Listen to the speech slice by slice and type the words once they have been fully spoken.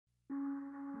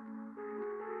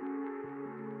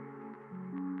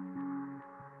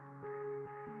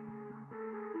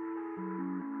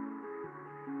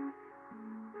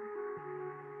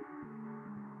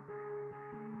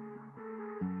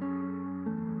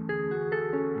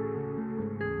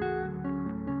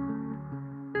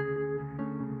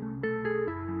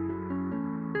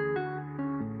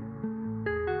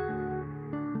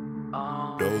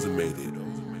made it.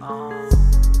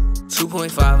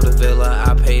 2.5 of the villa,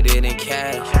 I paid it in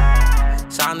cash.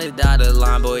 Signed the dotted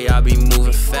line, boy, I be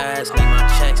moving fast.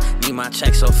 Need my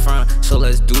checks up front, so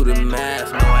let's do the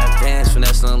math. No advance,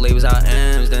 finesse on labels out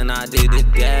M's, then I did the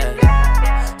dash.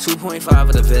 2.5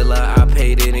 of the villa, I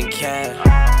paid it in cash.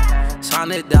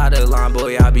 Signed the dotted line,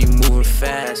 boy, I be moving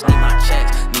fast.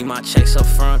 Need my checks up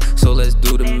front, so let's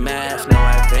do the math. No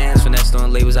advance, finesse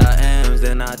on labels out M's,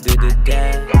 then I did the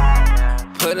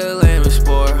dash. Put a limb in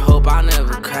sport, hope I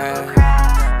never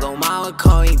crash. Lil' mama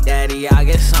call me daddy, I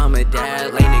guess I'm a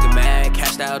dad. Lay nigga mad,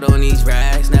 cashed out on these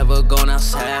rags, never gone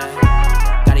outside.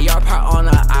 Got a yard park on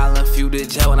the island, few to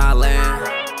jail when I land.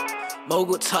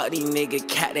 Mogul taught these nigga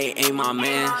cat, they ain't my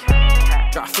man.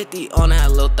 Drop 50 on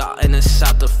that little thought in the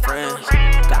south of France.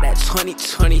 Got that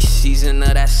 2020 season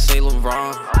of that Saint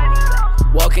Laurent.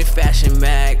 Walking fashion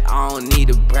mag, I don't need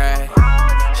to brag.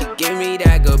 She give me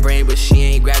that good brain, but she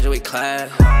ain't graduate class.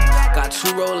 Got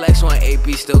 2 Rolex, 1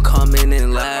 AP, still coming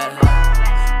in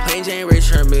last. Plain Jane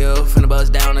Richard Mill, finna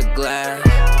bust down the glass.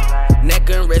 Neck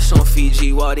and wrist on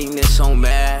Fiji, while these niggas so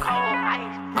mad.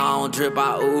 I don't drip,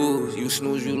 I ooze, you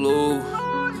snooze, you lose.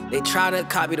 They try to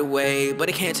copy the way, but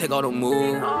they can't take all the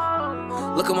move.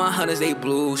 Look at my hunters, they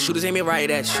blue, shooters aiming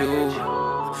right at you.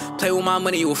 Play with my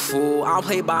money, you a fool, I don't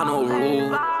play by no rule.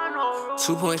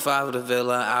 2.5 of the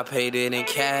villa, I paid it in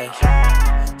cash.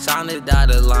 Signed the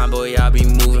dotted line, boy, I be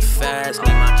moving fast.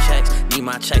 Need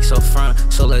my checks up front,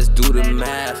 so let's do the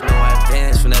math. No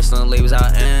advance, finesse on labels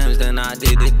out M's, then I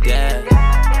did the dash.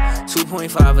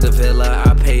 2.5 of the villa,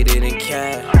 I paid it in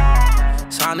cash.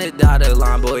 Signed the dotted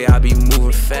line, boy, I be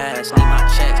moving fast.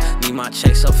 Need my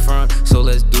checks up front, so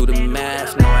let's do the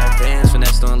math. No advance,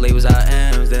 finesse on labels out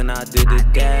M's, then I did the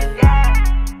dash.